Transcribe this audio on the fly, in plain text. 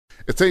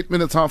It's 8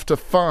 minutes after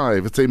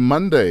 5. It's a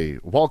Monday.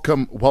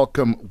 Welcome,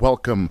 welcome,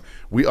 welcome.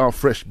 We are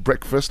Fresh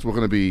Breakfast. We're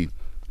going to be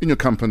in your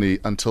company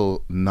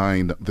until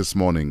 9 this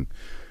morning.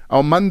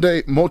 Our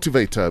Monday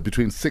motivator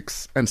between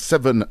 6 and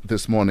 7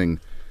 this morning.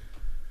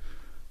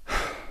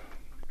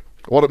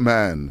 What a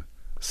man.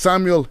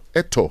 Samuel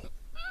Eto'o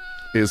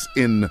is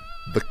in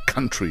the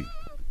country.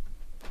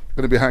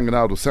 Going to be hanging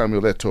out with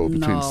Samuel Eto'o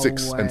between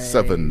 6 and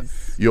 7.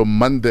 Your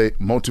Monday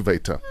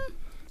motivator.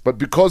 But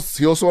because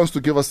he also wants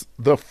to give us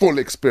the full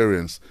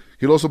experience,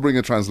 he'll also bring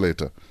a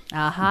translator.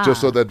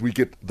 Just so that we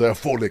get the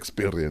full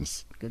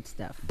experience. Good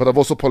stuff. But I've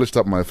also polished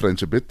up my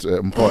French a bit.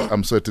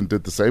 I'm certain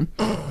did the same.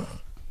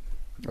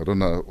 I don't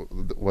know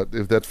what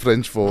if that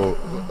French for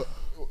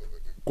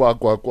qua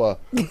qua qua.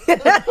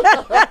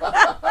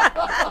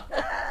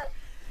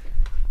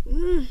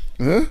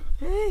 Huh?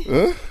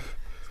 Huh?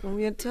 It's going to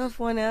be a tough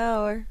 1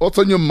 hour. What's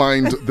on your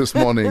mind this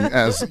morning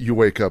as you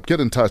wake up? Get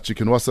in touch. You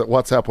can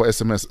WhatsApp or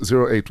SMS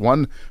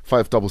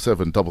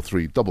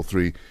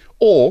 081-577-3333,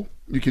 or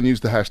you can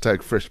use the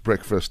hashtag Fresh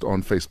Breakfast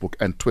on Facebook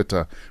and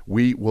Twitter.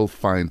 We will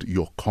find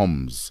your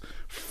comms.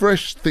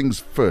 Fresh things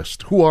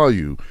first. Who are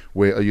you?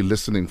 Where are you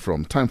listening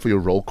from? Time for your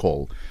roll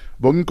call.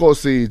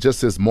 Bongosi just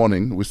says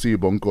morning. We see you,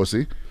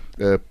 Bongosi.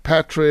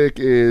 Patrick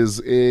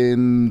is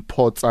in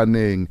Port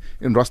Aneng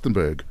in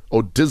Rustenburg.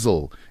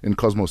 Dizzle in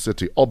Cosmo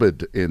City.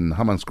 Obed in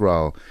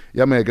Hammanskraal.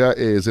 Yamega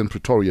is in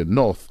Pretoria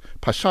North.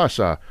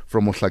 Pashasha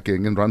from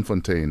Mohlakeng in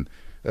Randfontein.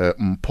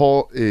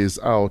 Mpo is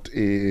out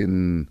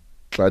in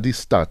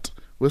Gladystad.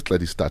 Where's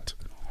Gladystad?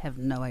 Have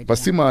no idea.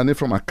 Basimane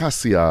from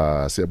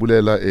Acacia.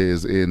 Siabulela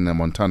is in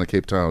Montana,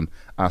 Cape Town.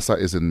 Asa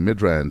is in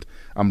Midrand.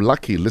 I'm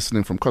Lucky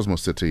listening from Cosmo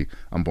City.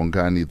 I'm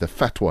Bongani, the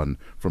fat one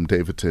from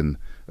Davidton.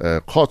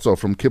 Khotso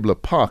from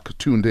Kibla Park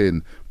tuned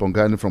in.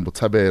 Bongani from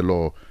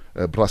Botshabelo.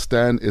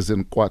 Brastan is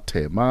in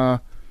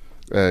Kwatema.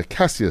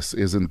 Cassius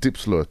is in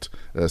Diepsloot.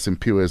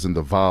 Simpiwe is in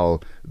the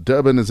Val.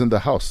 Durban is in the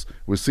house.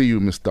 We see you,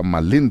 Mr.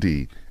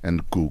 Malindi,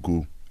 and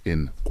Gugu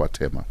in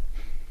Kwatema.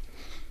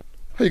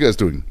 How you guys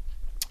doing?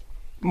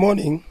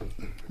 Morning.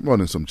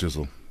 Morning, some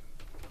chisel.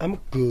 I'm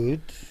good.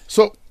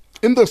 So,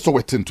 in the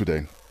Sowetan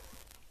today,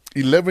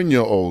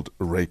 11-year-old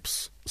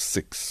rapes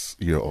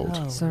 6-year-old.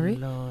 Oh, Sorry?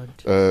 Lord.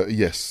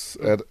 Yes,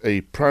 at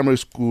a primary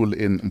school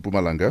in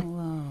Mpumalanga.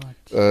 What?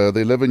 The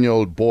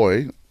 11-year-old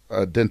boy,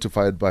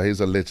 identified by his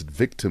alleged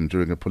victim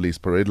during a police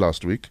parade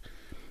last week,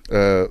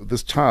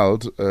 this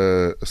child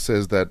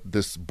says that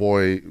this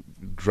boy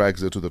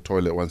drags her to the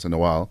toilet once in a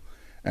while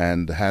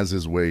and has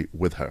his way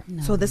with her.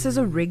 No. So this is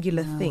a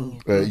regular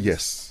thing?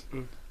 Yes.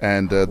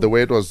 And the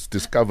way it was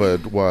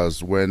discovered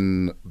was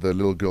when the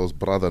little girl's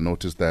brother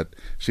noticed that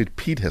she'd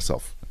peed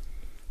herself.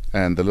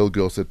 And the little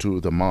girl said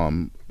to the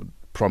mom,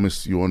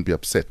 promise you won't be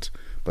upset,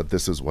 but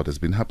this is what has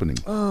been happening.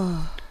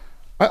 I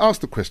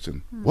asked the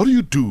question, what do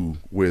you do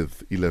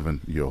with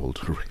 11-year-old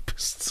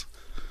rapists?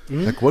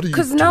 Like, what do you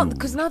do?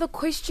 Because now the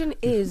question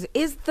is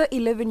the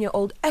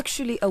 11-year-old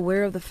actually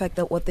aware of the fact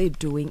that what they're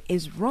doing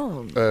is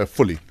wrong?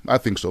 Fully. I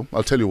think so.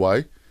 I'll tell you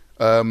why.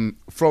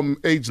 From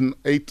age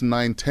 8,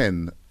 9,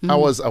 10, I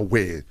was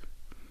aware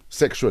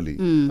sexually.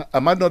 I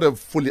might not have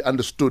fully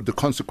understood the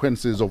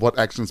consequences of what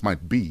actions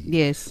might be.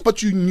 Yes.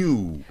 But you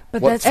knew.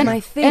 But that's my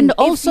thing. And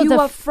also if you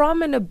are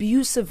from an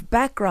abusive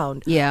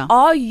background,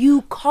 are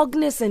you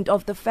cognizant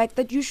of the fact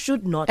that you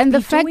should not be doing this? And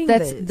the fact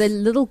that the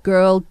little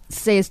girl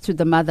says to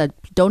the mother,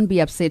 don't be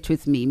upset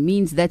with me,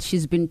 means that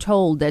she's been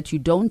told that you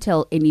don't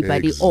tell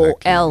anybody or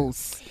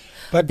else.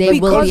 But they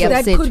will be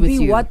upset that could with be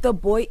you. What the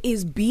boy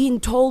is being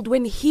told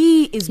when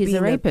he is He's being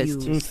a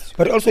rapist. abused.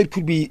 But also it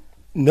could be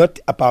not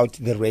about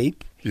the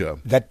rape Yeah.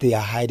 that they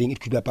are hiding. It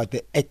could be about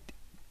the act.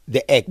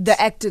 The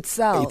act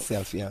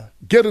itself. Yeah.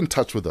 Get in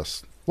touch with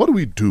us. What do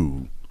we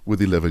do with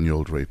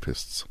 11-year-old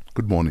rapists?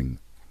 Good morning.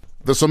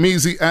 The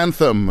Somizi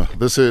anthem.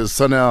 This is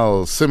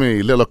Sanel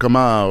Simi Lelo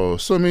Kamau.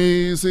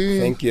 Somizi.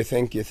 Thank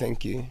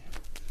you.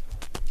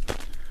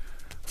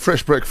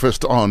 Fresh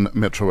Breakfast on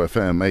Metro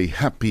FM. A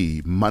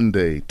happy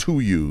Monday to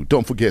you.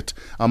 Don't forget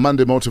our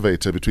Monday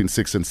motivator between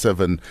 6 and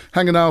 7.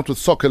 Hanging out with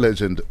soccer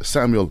legend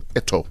Samuel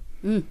Eto'o.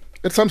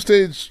 At some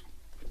stage,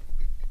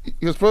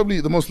 he was probably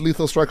the most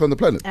lethal striker on the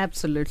planet.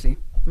 Absolutely.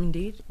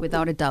 Indeed.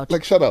 Without a doubt.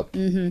 Like, shut up.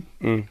 And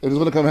he's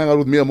going to come hang out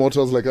with mere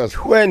mortals like us.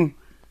 When?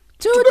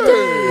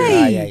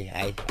 Today.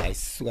 I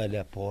swear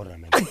they're poor,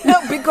 man.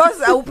 Because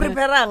I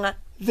prepare.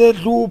 The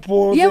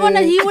lupo. Yeah,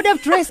 he would have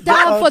dressed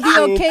up for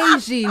the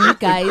occasion,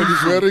 guys.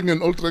 He's wearing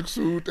an old track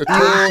suit, a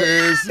torn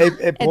jersey.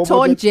 A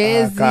torn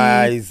jersey.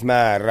 Guys,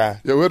 Mara.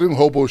 You're wearing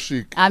hobo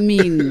chic. I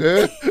mean,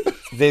 there's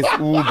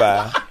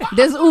Uber.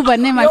 There's Uber,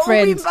 name my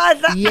friend.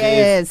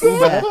 Yes.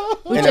 Yes.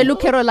 Uche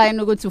Caroline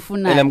go to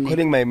Funai. And I'm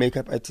calling my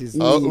makeup artist.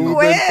 You are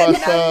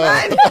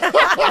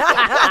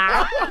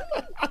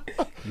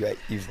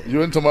evil.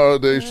 You and Tomorrow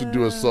Day should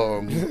do a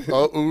song.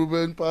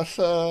 Uben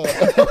Pasha.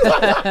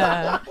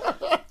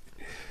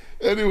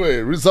 Anyway,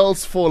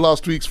 results for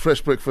last week's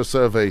Fresh Breakfast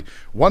survey.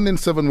 1 in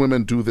 7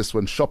 women do this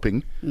when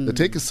shopping. They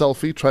take a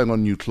selfie trying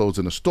on new clothes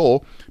in a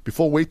store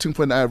before waiting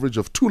for an average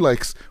of 2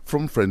 likes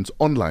from friends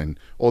online.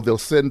 Or they'll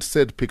send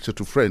said picture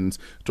to friends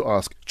to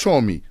ask,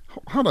 Chomi,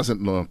 how does it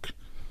look?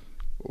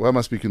 Why am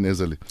I speaking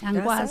nasally?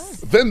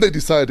 Then they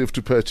decide if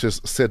to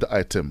purchase said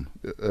item.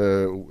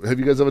 Have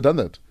you guys ever done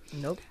that?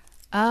 Nope.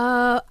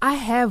 I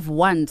have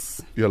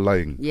once. You're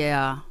lying.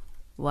 Yeah,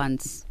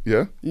 once.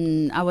 Yeah?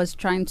 I was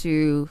trying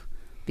to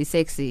be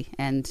sexy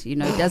and,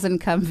 it doesn't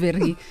come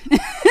very...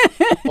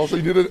 Also,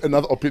 you needed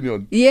another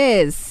opinion.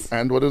 Yes.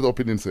 And what did the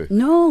opinion say?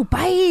 No,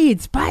 buy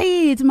it,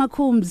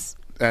 Makums.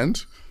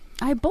 And?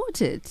 I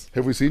bought it.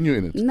 Have we seen you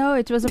in it? No,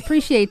 it was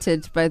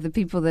appreciated by the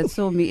people that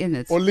saw me in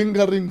it. Or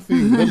lingering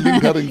thing, the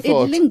lingering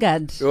thought. It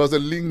lingered. It was a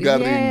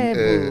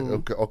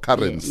lingering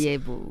occurrence. Yeah,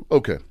 boo.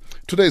 Okay.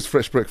 Today's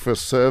Fresh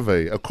Breakfast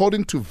survey.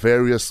 According to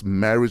various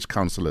marriage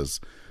counselors,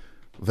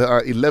 there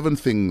are 11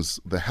 things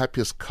the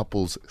happiest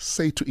couples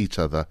say to each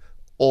other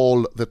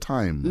all the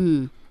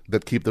time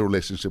that keep the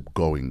relationship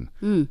going.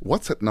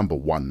 What's at number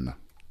 1?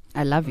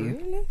 I love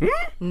you. Really?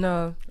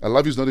 No. I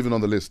love you is not even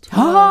on the list.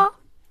 Huh?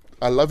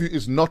 I love you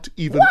is not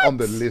even on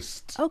the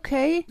list.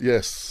 Okay.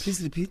 Yes.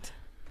 Please repeat.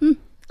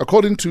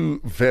 According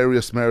to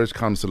various marriage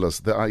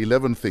counselors, there are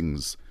 11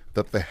 things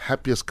that the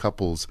happiest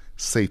couples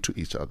say to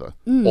each other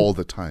all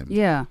the time.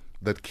 Yeah.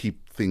 That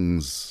keep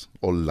things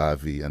all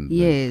lovey and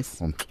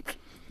yes.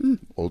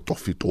 All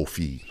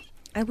toffee.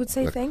 I would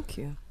say thank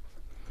you.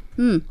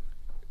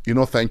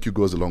 Thank you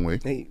goes a long way.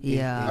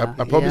 Yeah.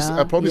 I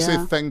probably say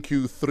thank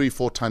you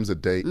 3-4 times a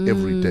day,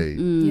 every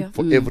day,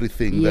 for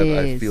everything that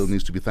I feel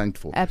needs to be thanked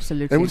for.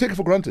 Absolutely. And we take it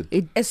for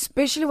granted.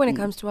 Especially when it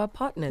comes to our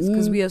partners,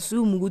 because we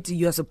assume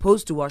you're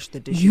supposed to wash the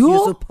dishes,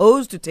 you're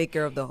supposed to take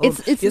care of the home,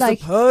 it's you're like,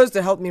 supposed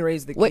to help me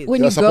raise the kids.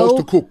 When you're supposed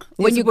to cook.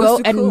 When you go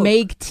and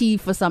make tea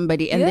for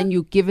somebody and then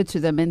you give it to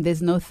them and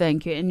there's no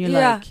thank you and you're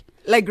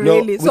like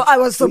really? So I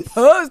was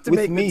supposed to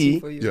make the tea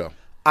for you. Yeah.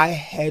 I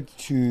had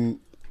to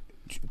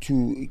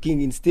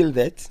instill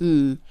that,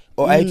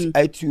 or I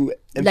had to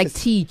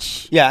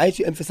teach. Yeah, I had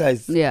to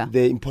emphasize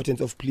the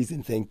importance of please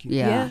and thank you.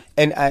 Yeah.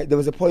 And there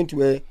was a point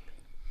where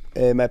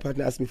my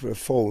partner asked me for a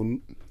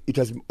phone. It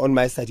was on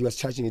my side. He was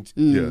charging it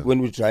when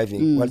we were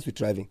driving, whilst we were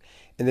driving,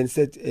 and then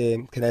said,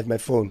 "Can I have my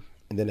phone?"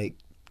 And then I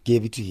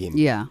gave it to him.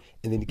 Yeah.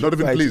 And then he kept not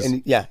even quiet, please.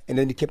 And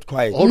then he kept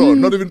quiet. Hold on,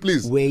 not even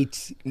please.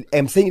 Wait,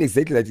 I'm saying it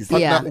exactly like this.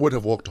 Partner would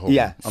have walked home.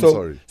 Yeah. I'm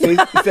sorry. So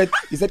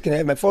he said, "Can I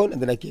have my phone?"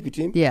 And then I gave it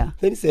to him. Yeah.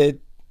 Then he said.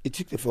 He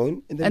took the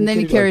phone and then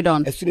he carried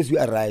on. As soon as we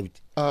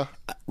arrived,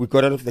 we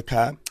got out of the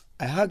car.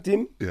 I hugged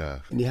him. Yeah.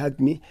 And he hugged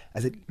me.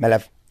 I said, "My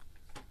love,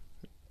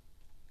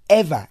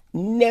 ever,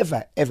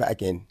 never, ever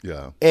again."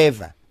 Yeah.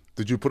 Ever.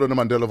 Did you put on a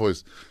Mandela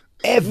voice?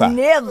 Ever.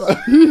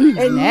 Never.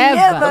 And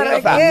never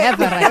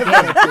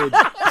again.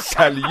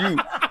 Shall you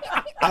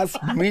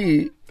ask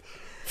me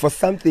for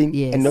something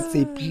and not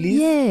say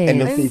please and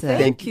not say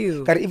thank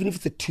you. God, even if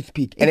it's a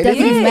toothpick. And it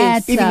doesn't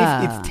matter. Even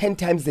if it's 10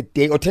 times a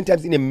day or 10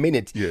 times in a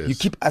minute, you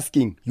keep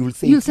asking. You'll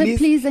say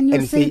please and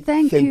you'll say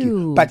thank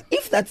you. But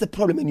if that's a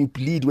problem and you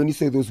bleed when you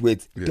say those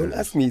words, don't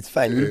ask me. It's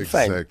fine. You'll be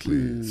fine.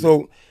 Exactly.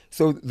 So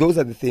those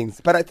are the things.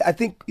 But I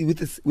think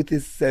with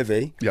this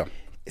survey,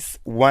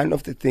 one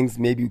of the things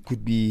maybe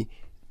could be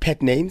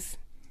pet names.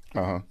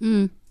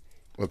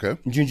 Okay.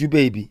 Junju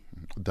baby.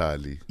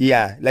 Dali.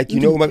 Yeah, like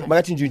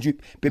Magatin Junju,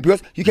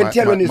 because you can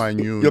tell when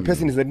your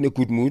person is not in a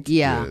good mood.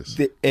 Yeah.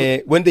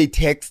 Yes. When they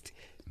text,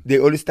 they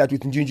always start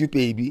with Junju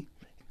baby,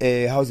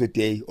 how's your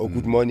day or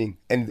good morning,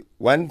 and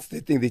once they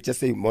think they just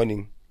say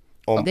morning.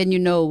 Then you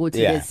know what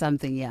it is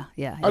something.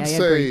 Yeah. I'd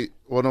say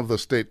one of the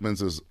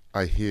statements is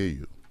I hear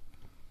you.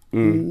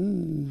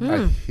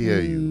 I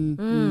hear you.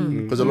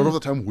 Because a lot of the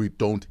time we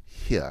don't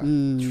hear.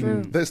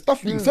 True. There's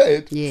stuff being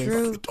said, but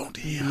True. we don't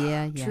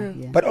hear.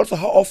 Yeah. But also,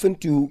 how often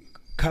do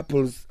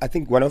couples? I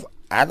think one of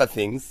other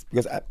things,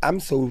 because I'm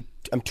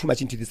too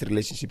much into this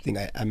relationship thing.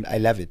 I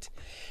love it.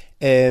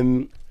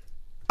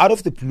 Out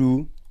of the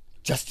blue,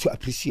 just to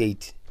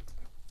appreciate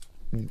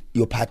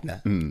your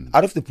partner.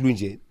 Out of the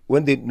blue,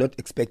 when they're not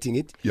expecting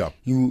it,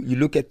 you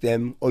look at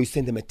them or you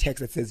send them a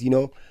text that says,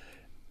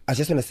 I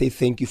just want to say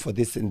thank you for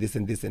this and this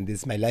and this and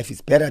this. My life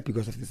is better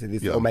because of this and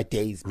this. Or my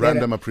day is better.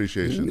 Random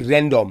appreciation.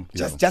 Random.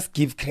 Just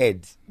give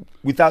cred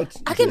without.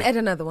 I can add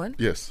another one.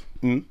 Yes.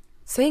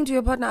 Saying to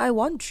your partner, I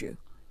want you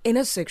in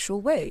a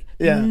sexual way.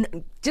 Yeah.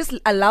 Just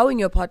allowing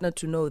your partner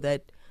to know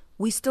that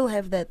we still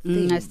have that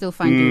thing. I still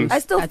find you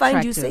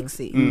find you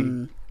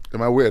sexy.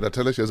 Am I weird? I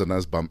tell her she has a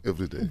nice bum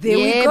every day. There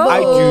we go.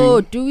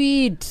 I do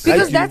it.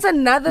 Because that's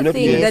another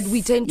thing that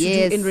we tend to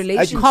do in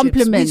relationships.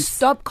 Compliments. We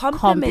stop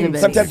complimenting.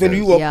 Sometimes when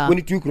you walk, when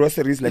you do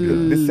groceries like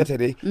this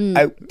Saturday,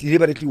 I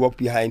deliberately walk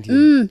behind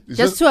him.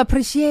 Just to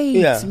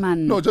appreciate,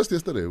 man. No, just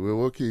yesterday we were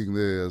walking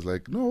there. I was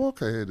like, no,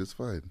 walk ahead, it's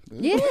fine.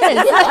 Yes.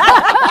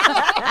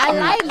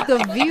 I like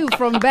the view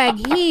from back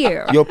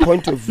here. Your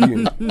point of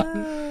view.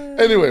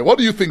 Anyway, what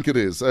do you think it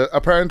is?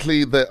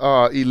 Apparently there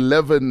are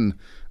 11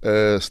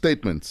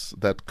 statements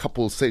that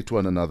couples say to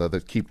one another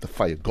that keep the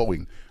fire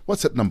going.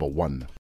 What's at number 1?